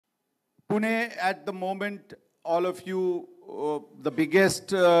Pune, at the moment, all of you, the biggest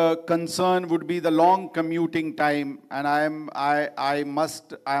concern would be the long commuting time, and I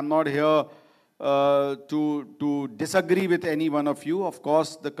am not here to disagree with any one of you. Of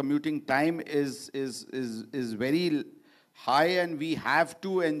course, the commuting time is very high, and we have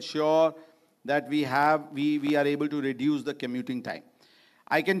to ensure that we are able to reduce the commuting time.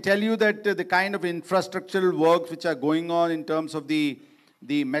 I can tell you that the kind of infrastructural works which are going on in terms of the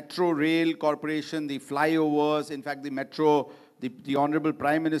Metro Rail Corporation, the flyovers, in fact the metro, the Honorable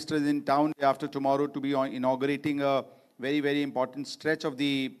Prime Minister is in town after tomorrow to be inaugurating a very, very important stretch of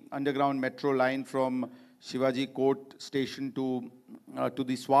the underground metro line from Shivaji Court station to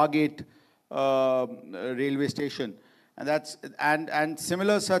the Swagate railway station. And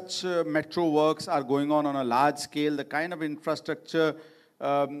similar such metro works are going on a large scale. The kind of infrastructure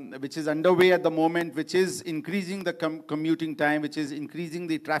which is underway at the moment, which is increasing the commuting time, which is increasing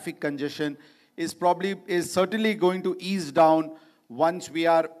the traffic congestion, is certainly going to ease down once we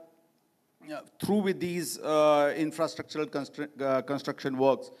are through with these infrastructural construction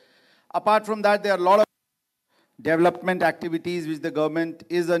works. Apart from that, there are a lot of development activities which the government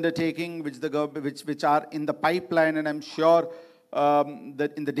is undertaking, which are in the pipeline, and I'm sure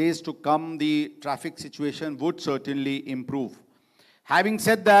that in the days to come, the traffic situation would certainly improve. Having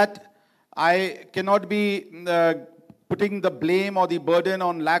said that, I cannot be putting the blame or the burden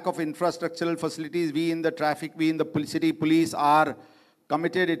on lack of infrastructural facilities. We in the city police are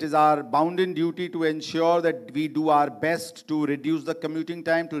committed. It is our bounden duty to ensure that we do our best to reduce the commuting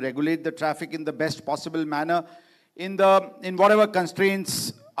time, to regulate the traffic in the best possible manner, in whatever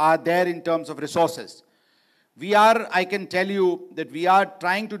constraints are there in terms of resources. I can tell you that we are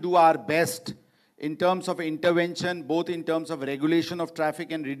trying to do our best in terms of intervention, both in terms of regulation of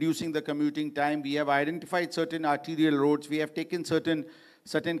traffic and reducing the commuting time. We have identified certain arterial roads. We have taken certain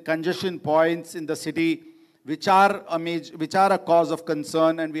congestion points in the city which are a cause of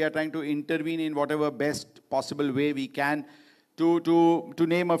concern, and we are trying to intervene in whatever best possible way we can. To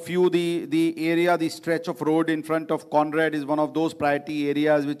name a few, the stretch of road in front of Conrad is one of those priority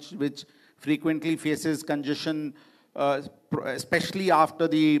areas which frequently faces congestion, especially after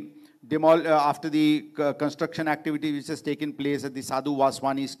the construction activity which has taken place at the Sadhu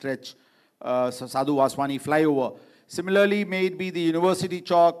Vaswani stretch, Sadhu Vaswani flyover. Similarly, may it be the University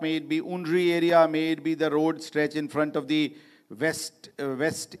Chalk, may it be Undri area, may it be the road stretch in front of the West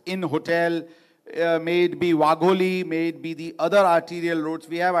Inn Hotel, may it be Wagholi, may it be the other arterial roads.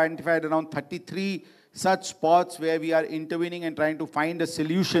 We have identified around 33 such spots where we are intervening and trying to find a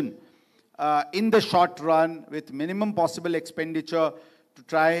solution in the short run with minimum possible expenditure to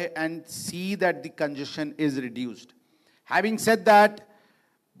try and see that the congestion is reduced. Having said that,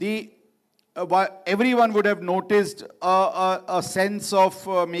 everyone would have noticed a sense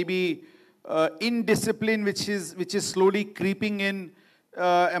of maybe indiscipline which is slowly creeping in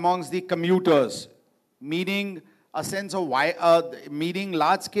amongst the commuters, meaning a sense of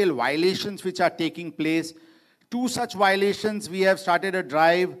large-scale violations which are taking place. Two such violations, we have started a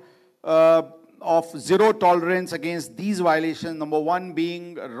drive of zero tolerance against these violations. Number one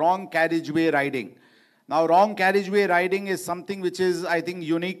being wrong carriageway riding. Now, wrong carriageway riding is something which is, I think,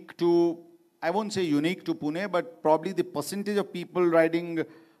 unique to, I won't say unique to Pune, but probably the percentage of people riding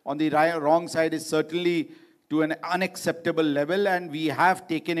on the wrong side is certainly to an unacceptable level, and we have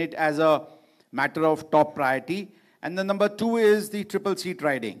taken it as a matter of top priority. And the number two is the triple seat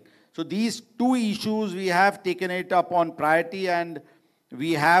riding. So these two issues, we have taken it up on priority, and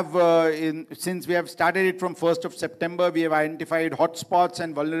we have, since we have started it from 1st of September, we have identified hotspots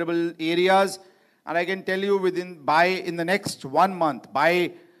and vulnerable areas. And I can tell you in the next 1 month,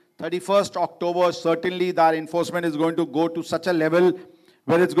 by 31st October, certainly our enforcement is going to go to such a level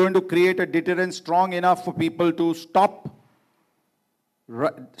where it's going to create a deterrent strong enough for people to stop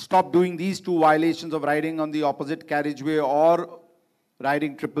doing these two violations of riding on the opposite carriageway or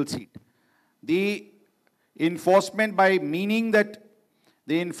riding triple seat. The enforcement, by meaning that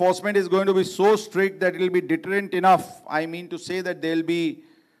the enforcement is going to be so strict that it will be deterrent enough. I mean to say that there will be,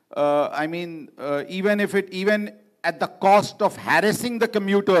 even at the cost of harassing the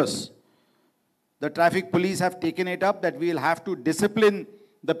commuters, the traffic police have taken it up that we will have to discipline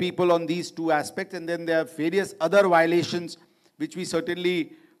the people on these two aspects. And then there are various other violations which we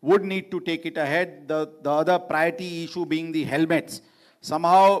certainly would need to take it ahead. The other priority issue being the helmets.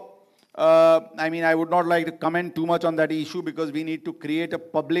 Somehow, I would not like to comment too much on that issue because we need to create a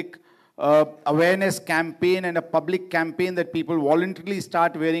public awareness campaign and a public campaign that people voluntarily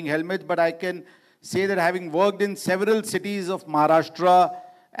start wearing helmets. But I can say that having worked in several cities of Maharashtra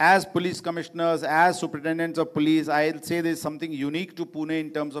as police commissioners, as superintendents of police, I'll say there's something unique to Pune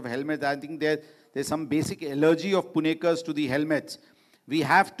in terms of helmets. I think there's some basic allergy of Punekars to the helmets. We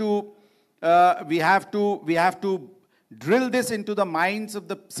have to drill this into the minds of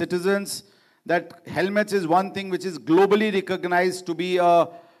the citizens that helmets is one thing which is globally recognized to be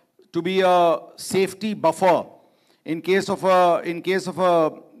a safety buffer in case of a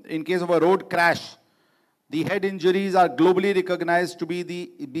road crash. The head injuries are globally recognized to be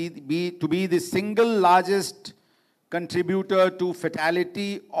the single largest contributor to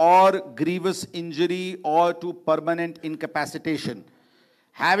fatality or grievous injury or to permanent incapacitation.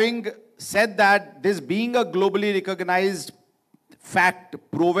 Having said that, this being a globally recognized fact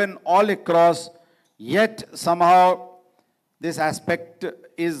proven all across, yet somehow this aspect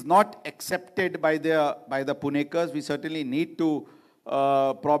is not accepted by the Punekars. We certainly need to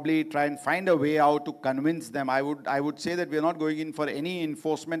probably try and find a way out to convince them. I would say that we are not going in for any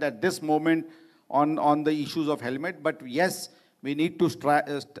enforcement at this moment on the issues of helmet, but yes, we need to start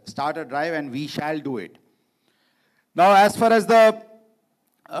a drive, and we shall do it. Now, as far as the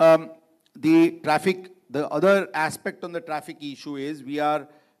traffic, the other aspect on the traffic issue is we have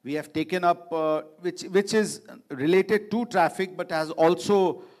taken up which is related to traffic, but has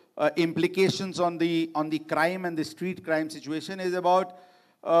also implications on the crime and the street crime situation, is about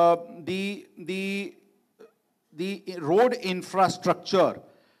the road infrastructure.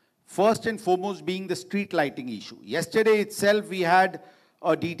 First and foremost being the street lighting issue. Yesterday itself we had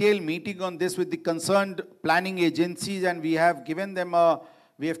a detailed meeting on this with the concerned planning agencies, and we have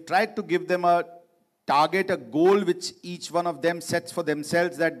tried to give them a target, a goal which each one of them sets for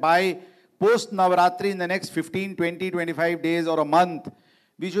themselves, that by post Navaratri in the next 15, 20, 25 days or a month,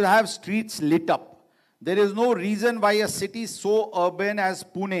 we should have streets lit up. There is no reason why a city so urban as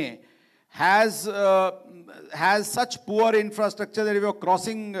Pune has such poor infrastructure that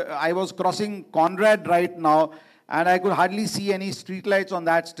I was crossing Conrad right now, and I could hardly see any streetlights on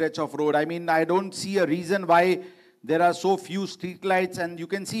that stretch of road. I mean, I don't see a reason why there are so few streetlights, and you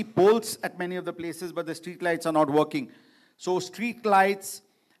can see poles at many of the places, but the streetlights are not working. So streetlights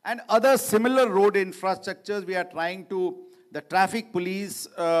and other similar road infrastructures, we are trying to, the traffic police,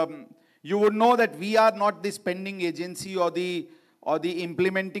 you would know that we are not the spending agency or the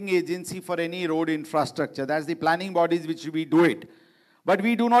implementing agency for any road infrastructure. That's the planning bodies which we do it. But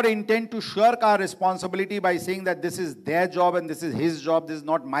we do not intend to shirk our responsibility by saying that this is their job and this is his job, this is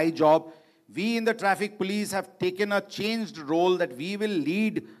not my job. We in the traffic police have taken a changed role that we will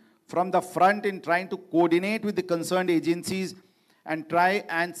lead from the front in trying to coordinate with the concerned agencies and try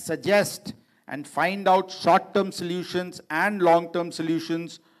and suggest and find out short-term solutions and long-term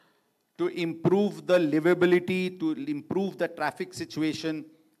solutions to improve the livability, to improve the traffic situation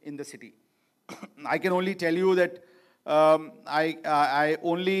in the city. I can only tell you that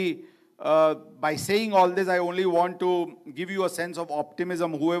by saying all this, I only want to give you a sense of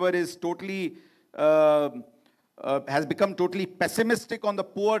optimism. Whoever is totally, has become totally pessimistic on the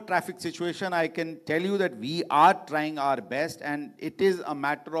poor traffic situation, I can tell you that we are trying our best, and it is a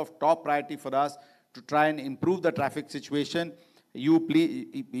matter of top priority for us to try and improve the traffic situation. You please,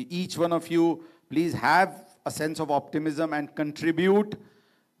 each one of you, please have a sense of optimism and contribute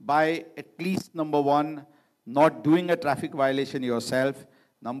by at least, number one, not doing a traffic violation yourself.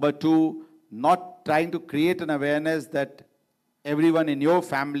 Number two, not trying to create an awareness that everyone in your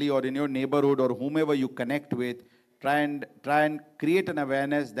family or in your neighborhood or whomever you connect with, try and create an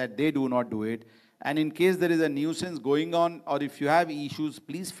awareness that they do not do it. And in case there is a nuisance going on, or if you have issues,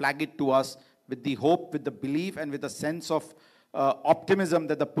 please flag it to us with the hope, with the belief, and with a sense of optimism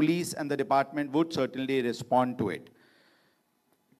that the police and the department would certainly respond to it.